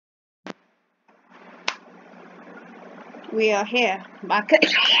We are here. Back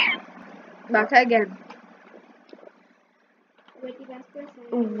again.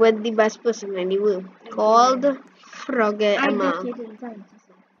 With the best person in the world. Called Froggyemma.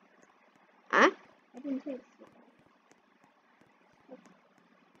 Huh?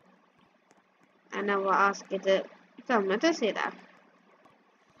 I never asked you to tell me to say that.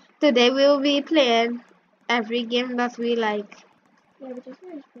 Today we will be playing every game that we like.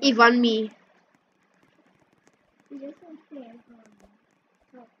 Even me.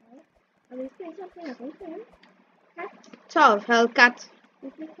 Solve Hellcat.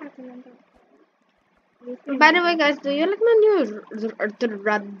 By the way, guys, do you like my new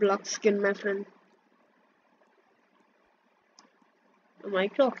Roblox skin, my friend? Am I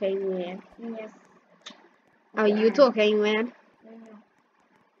talking weird? Yes. Are you talking weird?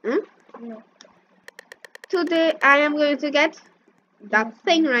 No. Hmm? No. Today I am going to get that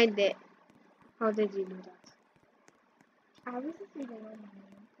thing right there. How did you know that? I was just saying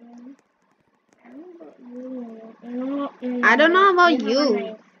I don't know about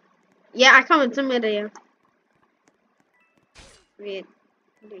you. Yeah, I come into middle here. Wait,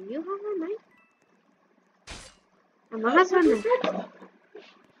 do you have a knife? Emma has a knife.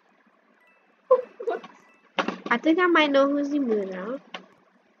 I think I might know who's the murderer.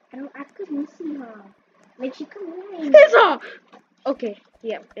 I couldn't see her. Like she come in. It's her! Okay,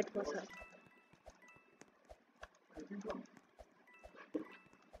 yeah, it was her.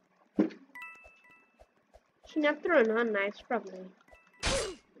 She not throwing her knives probably.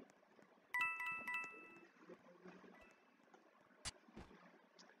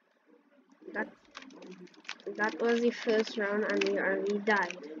 That was the first round and we already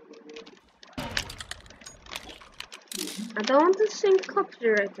died. I don't want to sing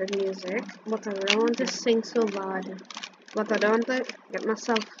copyrighted music, but I don't want to sing so bad. But I don't want to get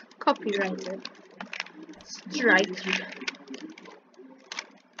myself copyrighted. Strike.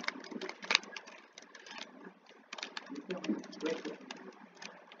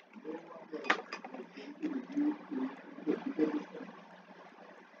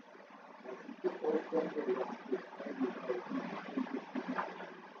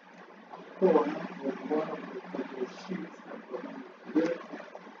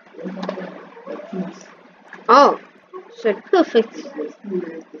 Oh, so perfect.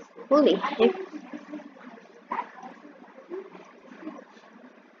 Holy heck.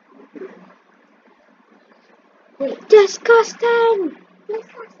 Disgusting!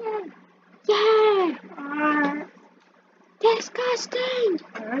 Disgusting. Yeah! Disgusting!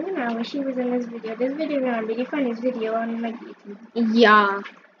 I don't know. I wish she was in this video. This video is gonna be the funniest video on my YouTube. Yeah.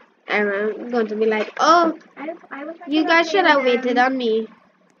 I'm going to be like, oh, I was you guys should have waited on me.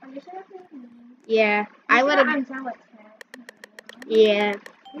 Yeah, I would have. Yeah,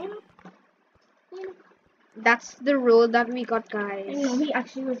 that's the role that we got, guys. No, he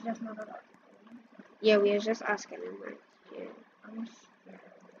actually was just not allowed. Yeah, we were just asking him, right? Yeah.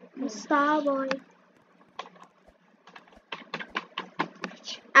 Starboy.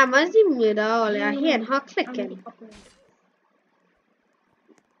 Emma's the murder, I hear her clicking.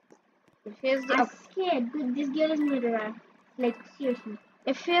 Here's the I'm scared. This girl is murderer. Like, seriously.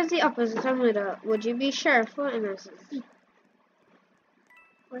 If here's the opposite of murder, would you be sheriff or innocent?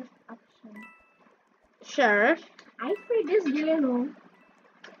 First option. Sheriff? I afraid this girl, no.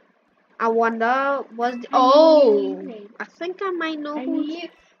 I wonder was the I think I might know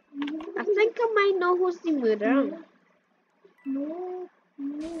who's the murderer. No.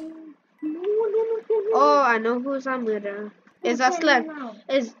 Oh, I know who's a murderer. Is a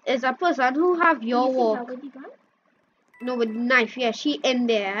a person who have your walk. No, with knife. Yeah, she in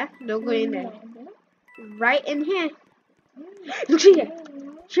there. Don't go in there. Right in here. Look, she here.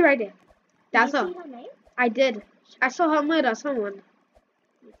 She right there. That's her. I did. I saw her murder someone.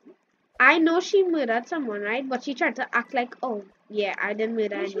 I know she murdered someone, right? But she tried to act like, oh, yeah, I didn't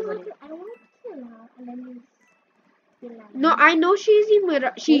murder anybody. No, I know she's the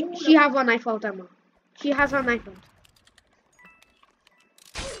murderer. She have a knife out, Emma. She has a knife out.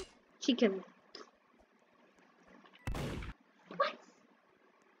 She killed me. What?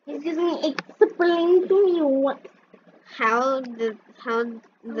 It's just me explaining to me what? How the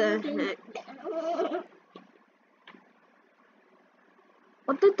heck?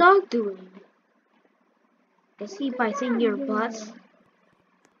 What the dog doing? Is he biting your butt?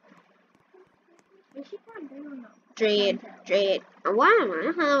 Trade. Why am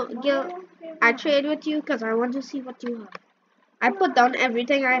I? I trade with you because I want to see what you have. I put down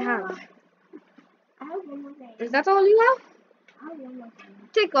everything I have. Is that all you have?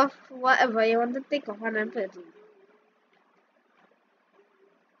 Take off whatever you want to take off and then put it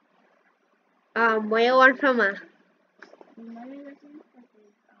in. What you want from her?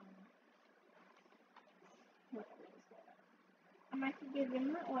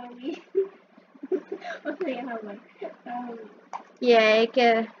 Okay, how about Yeah,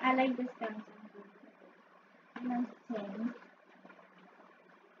 que... I like this guy. Nothing.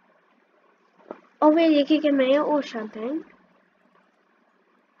 Oh, wait, you can get my ocean thing.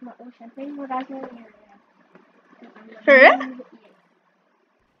 My ocean thing, what I said. Huh?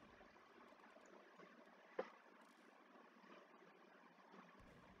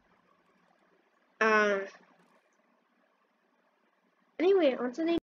 Anyway, on to the